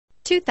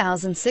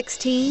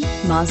2016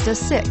 Mazda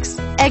 6.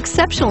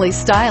 Exceptionally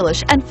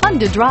stylish and fun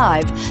to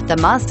drive, the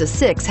Mazda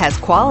 6 has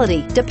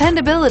quality,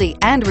 dependability,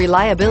 and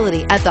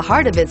reliability at the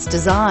heart of its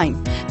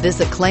design. This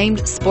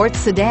acclaimed sports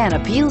sedan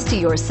appeals to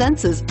your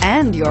senses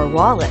and your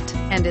wallet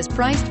and is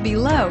priced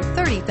below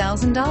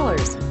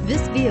 $30,000.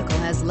 This vehicle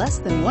has less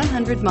than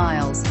 100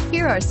 miles.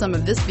 Here are some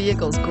of this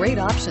vehicle's great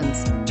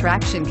options: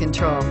 traction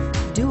control,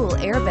 dual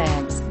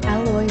airbags,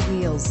 alloy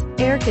wheels,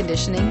 air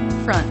conditioning,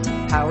 front,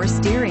 power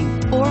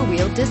steering,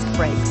 four-wheel disc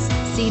brakes,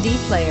 CD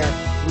player,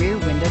 rear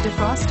window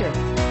defroster,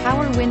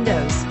 power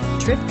windows,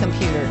 trip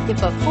computer.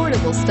 If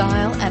affordable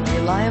style and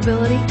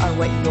reliability are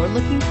what you're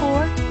looking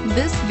for,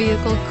 this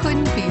vehicle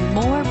couldn't be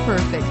more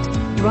perfect.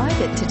 Drive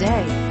it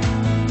today.